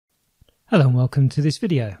Hello and welcome to this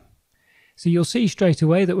video. So you'll see straight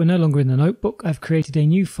away that we're no longer in the notebook. I've created a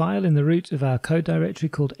new file in the root of our code directory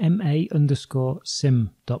called ma_sim.py.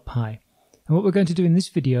 And what we're going to do in this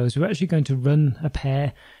video is we're actually going to run a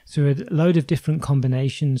pair through a load of different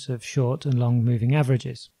combinations of short and long moving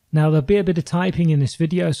averages. Now there'll be a bit of typing in this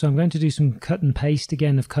video, so I'm going to do some cut and paste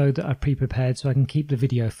again of code that I've pre-prepared so I can keep the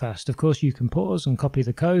video fast. Of course you can pause and copy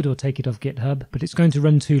the code or take it off GitHub, but it's going to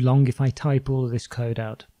run too long if I type all of this code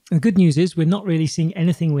out. The good news is we're not really seeing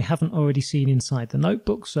anything we haven't already seen inside the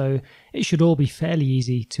notebook, so it should all be fairly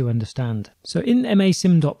easy to understand. So in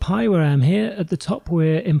masim.py, where I am here, at the top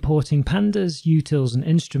we're importing pandas, utils and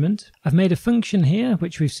instrument. I've made a function here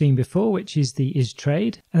which we've seen before, which is the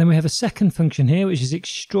isTrade, and then we have a second function here which is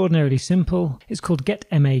extraordinarily simple. It's called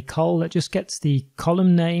getMaCol. That just gets the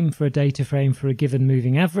column name for a data frame for a given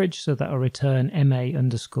moving average, so that'll return ma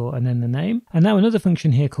underscore and then the name. And now another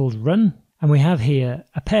function here called run. And we have here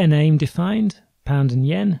a pair name defined, pound and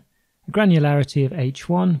yen, a granularity of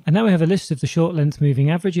H1, and now we have a list of the short length moving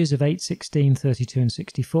averages of 8, 16, 32 and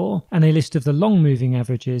 64, and a list of the long moving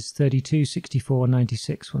averages 32, 64,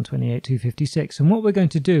 96, 128, 256. And what we're going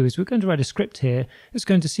to do is we're going to write a script here that's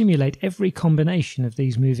going to simulate every combination of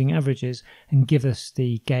these moving averages and give us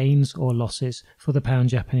the gains or losses for the pound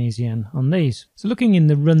Japanese yen on these. So looking in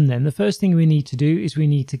the run then, the first thing we need to do is we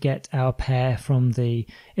need to get our pair from the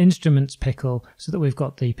instruments pickle so that we've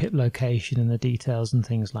got the pip location and the details and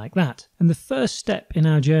things like that. And the first step in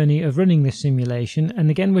our journey of running this simulation, and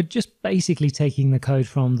again we're just basically taking the code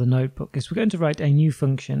from the notebook, is we're going to write a new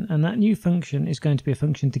function, and that new function is going to be a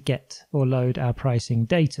function to get or load our pricing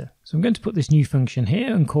data. So I'm going to put this new function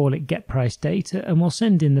here and call it getPriceData, and we'll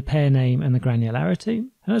send in the pair name and the granularity.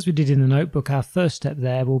 And as we did in the notebook, our first step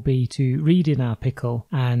there will be to read in our pickle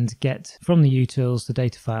and get from the utils the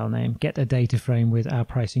data file name, get a data frame with our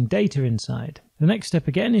pricing data inside. The next step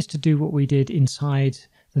again is to do what we did inside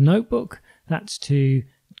the notebook. That's to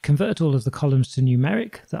convert all of the columns to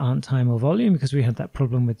numeric that aren't time or volume, because we had that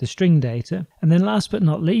problem with the string data. And then last but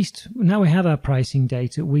not least, now we have our pricing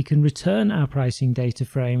data, we can return our pricing data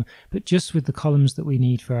frame, but just with the columns that we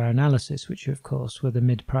need for our analysis, which of course were the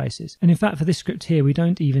mid prices. And in fact for this script here we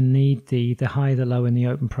don't even need the high, the low and the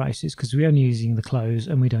open prices, because we're only using the close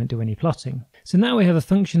and we don't do any plotting. So now we have a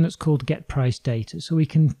function that's called getPriceData, so we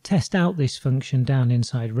can test out this function down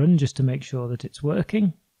inside run just to make sure that it's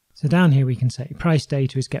working. So down here we can say price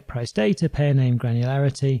data is getPriceData, pair name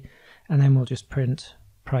granularity, and then we'll just print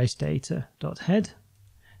PriceData.head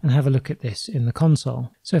and have a look at this in the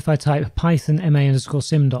console. So if I type python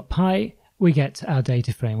ma_sim.py, we get our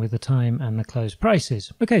data frame with the time and the close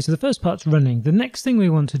prices. Okay, so the first part's running. The next thing we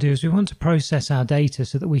want to do is we want to process our data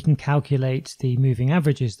so that we can calculate the moving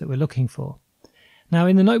averages that we're looking for. Now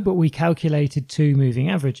in the notebook we calculated 2 moving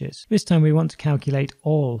averages. This time we want to calculate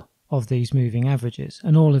all of these moving averages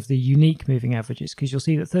and all of the unique moving averages, because you'll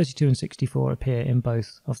see that 32 and 64 appear in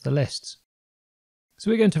both of the lists. So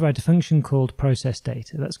we're going to write a function called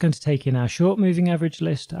processData. That's going to take in our short moving average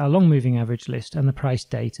list, our long moving average list, and the price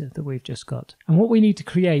data that we've just got. And what we need to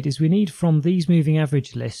create is we need from these moving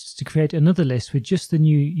average lists to create another list with just the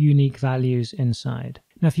new unique values inside.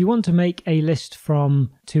 Now if you want to make a list from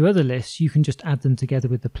 2 other lists, you can just add them together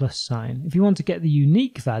with the plus sign. If you want to get the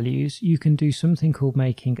unique values, you can do something called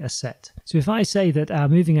making a set. So if I say that our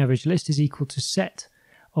moving average list is equal to set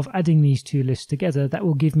of adding these 2 lists together, that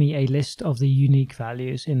will give me a list of the unique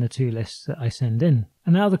values in the 2 lists that I send in.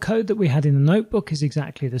 And now the code that we had in the notebook is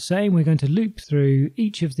exactly the same. We're going to loop through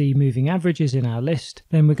each of the moving averages in our list.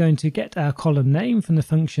 Then we're going to get our column name from the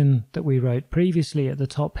function that we wrote previously at the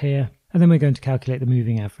top here. And then we're going to calculate the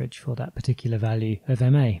moving average for that particular value of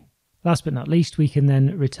MA. Last but not least, we can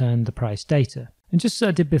then return the price data. And just as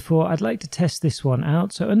I did before, I'd like to test this one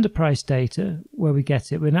out. So under price data, where we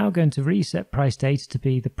get it, we're now going to reset price data to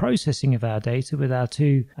be the processing of our data with our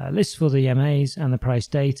 2 lists for the MAs and the price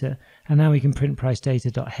data. And now we can print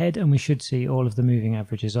PriceData.head and we should see all of the moving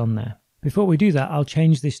averages on there. Before we do that, I'll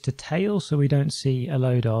change this to tail so we don't see a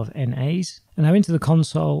load of NAs. And now into the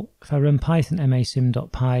console, if I run python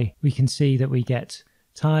masim.py, we can see that we get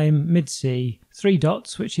time, mid-C, 3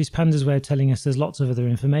 dots, which is Panda's way of telling us there's lots of other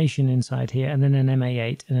information inside here, and then an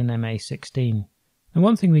MA8 and an MA16. And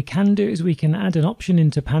one thing we can do is we can add an option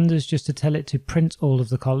into Pandas just to tell it to print all of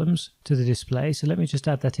the columns to the display. So let me just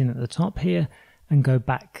add that in at the top here. and go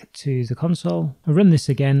back to the console. I'll run this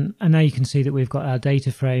again, and now you can see that we've got our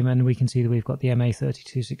data frame, and we can see that we've got the MA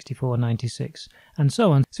 32, 64, 96, and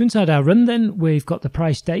so on. So inside our run then, we've got the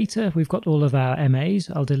price data, we've got all of our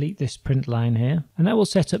MAs. I'll delete this print line here, and that will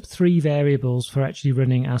set up 3 variables for actually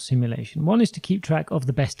running our simulation. One is to keep track of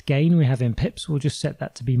the best gain we have in pips. We'll just set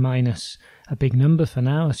that to be minus a big number for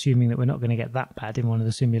now, assuming that we're not going to get that bad in one of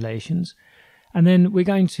the simulations. And then we're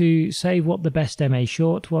going to say what the best MA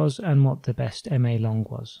short was and what the best MA long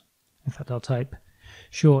was. In fact, I'll type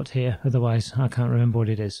short here, otherwise I can't remember what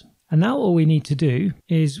it is. And now all we need to do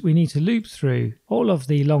is we need to loop through all of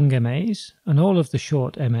the long MAs and all of the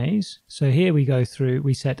short MAs. So here we go through,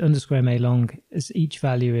 we set underscore MA long as each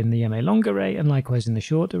value in the MA long array and likewise in the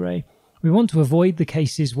short array. We want to avoid the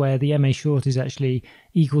cases where the MA short is actually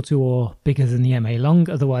equal to or bigger than the MA long,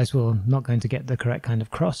 otherwise we're not going to get the correct kind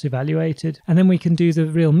of cross evaluated. And then we can do the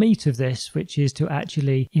real meat of this, which is to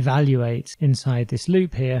actually evaluate inside this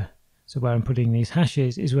loop here. So where I'm putting these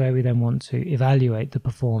hashes is where we then want to evaluate the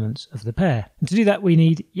performance of the pair. And to do that we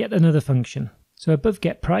need yet another function. So above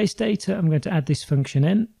get price data, I'm going to add this function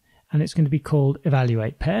in, and it's going to be called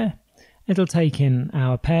evaluate pair. It'll take in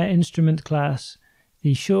our pair instrument class,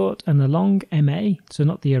 the short and the long MA, so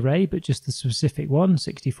not the array, but just the specific one,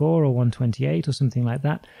 64 or 128 or something like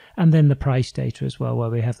that, and then the price data as well, where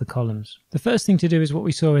we have the columns. The first thing to do is what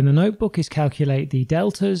we saw in the notebook, is calculate the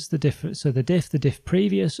deltas, the diff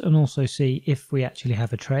previous, and also see if we actually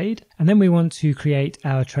have a trade. And then we want to create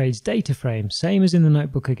our trades data frame, same as in the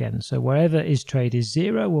notebook again. So wherever is trade is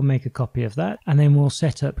 0, we'll make a copy of that, and then we'll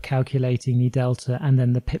set up calculating the delta and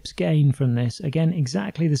then the pips gain from this. Again,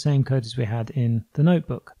 exactly the same code as we had in the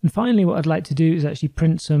notebook. And finally, what I'd like to do is actually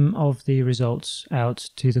print some of the results out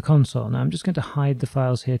to the console. Now I'm just going to hide the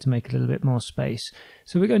files here to make a little bit more space.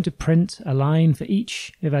 So we're going to print a line for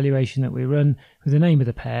each evaluation that we run with the name of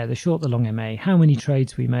the pair, the short, the long MA, how many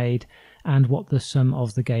trades we made, and what the sum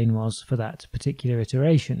of the gain was for that particular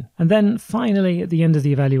iteration. And then finally, at the end of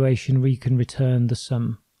the evaluation, we can return the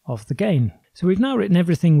sum of the gain. So we've now written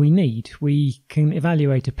everything we need. We can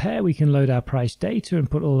evaluate a pair, we can load our price data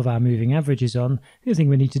and put all of our moving averages on. The other thing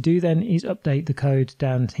we need to do then is update the code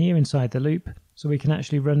down here inside the loop so we can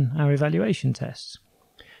actually run our evaluation tests.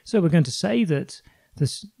 So we're going to say that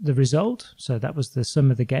the result, so that was the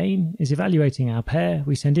sum of the gain, is evaluating our pair.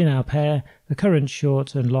 We send in our pair, the current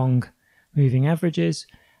short and long moving averages,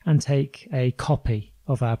 and take a copy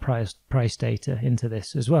of our price data into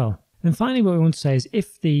this as well. Then finally what we want to say is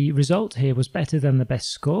if the result here was better than the best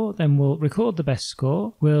score, then we'll record the best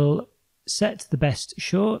score, we'll set the best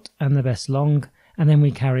short and the best long, and then we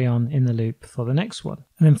carry on in the loop for the next one.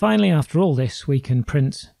 And then finally, after all this, we can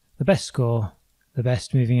print the best score, the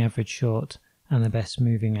best moving average short, and the best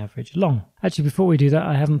moving average long. Actually, before we do that,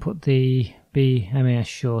 I haven't put the BMAS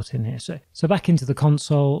short in here. So back into the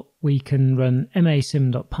console, we can run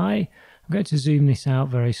masim.py. I'm going to zoom this out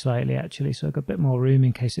very slightly actually, so I've got a bit more room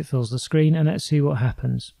in case it fills the screen, and let's see what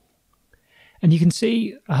happens. And you can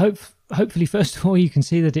see, hopefully first of all, you can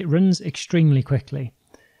see that it runs extremely quickly.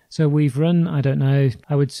 So we've run, I don't know,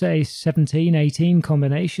 I would say 17, 18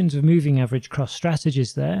 combinations of moving average cross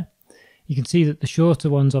strategies there. You can see that the shorter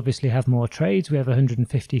ones obviously have more trades. We have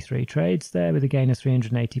 153 trades there with a gain of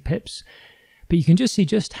 380 pips. But you can just see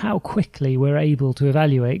just how quickly we're able to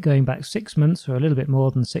evaluate, going back 6 months or a little bit more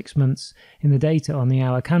than 6 months in the data on the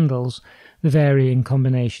hour candles, the varying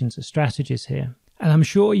combinations of strategies here. And I'm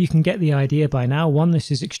sure you can get the idea by now. One,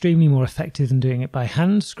 this is extremely more effective than doing it by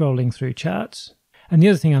hand, scrolling through charts. And the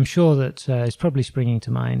other thing I'm sure that is probably springing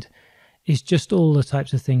to mind is just all the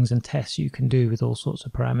types of things and tests you can do with all sorts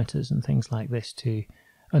of parameters and things like this to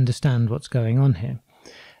understand what's going on here.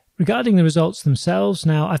 Regarding the results themselves,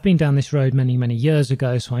 now I've been down this road many, many years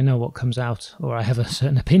ago, so I know what comes out, or I have a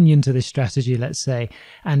certain opinion to this strategy, let's say,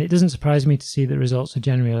 and it doesn't surprise me to see the results are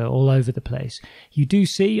generally all over the place. You do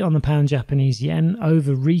see on the pound Japanese yen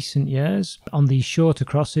over recent years, on these shorter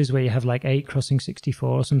crosses where you have like 8 crossing 64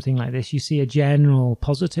 or something like this, you see a general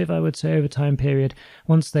positive, I would say, over time period.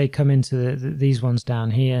 Once they come into these ones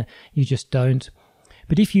down here, you just don't.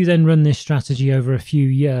 But if you then run this strategy over a few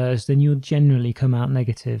years, then you'll generally come out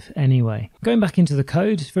negative anyway. Going back into the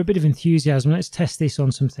code, for a bit of enthusiasm, let's test this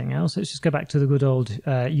on something else. Let's just go back to the good old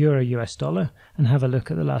Euro US dollar and have a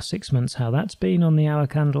look at the last 6 months, how that's been on the hour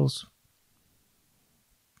candles.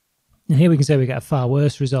 And here we can say we get a far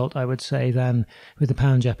worse result, I would say, than with the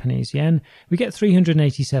pound Japanese yen. We get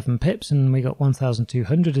 387 pips and we got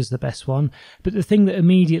 1,200 as the best one. But the thing that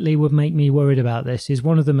immediately would make me worried about this is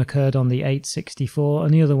one of them occurred on the 864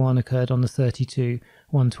 and the other one occurred on the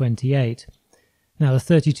 32,128. Now the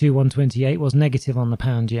 32,128 was negative on the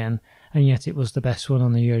pound yen, and yet it was the best one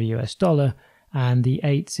on the Euro US dollar. and the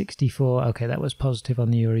 864, okay, that was positive on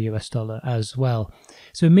the euro US dollar as well.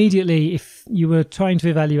 So immediately, if you were trying to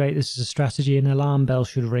evaluate this as a strategy, an alarm bell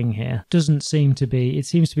should ring here. Doesn't seem to be, it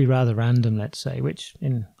seems to be rather random, let's say, which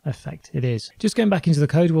in effect it is. Just going back into the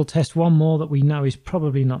code, we'll test one more that we know is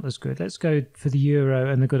probably not as good. Let's go for the euro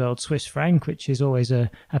and the good old Swiss franc, which is always a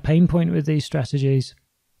pain point with these strategies.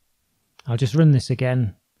 I'll just run this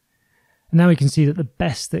again. And now we can see that the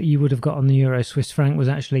best that you would have got on the euro Swiss franc was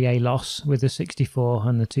actually a loss with the 64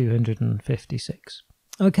 and the 256.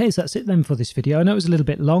 Okay, so that's it then for this video. I know it was a little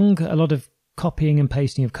bit long, a lot of copying and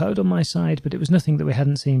pasting of code on my side, but it was nothing that we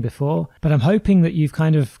hadn't seen before. But I'm hoping that you've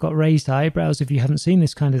kind of got raised eyebrows if you haven't seen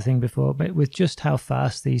this kind of thing before, but with just how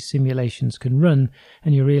fast these simulations can run,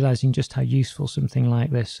 and you're realizing just how useful something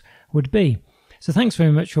like this would be. So thanks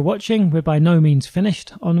very much for watching. We're by no means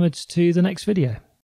finished. Onwards to the next video.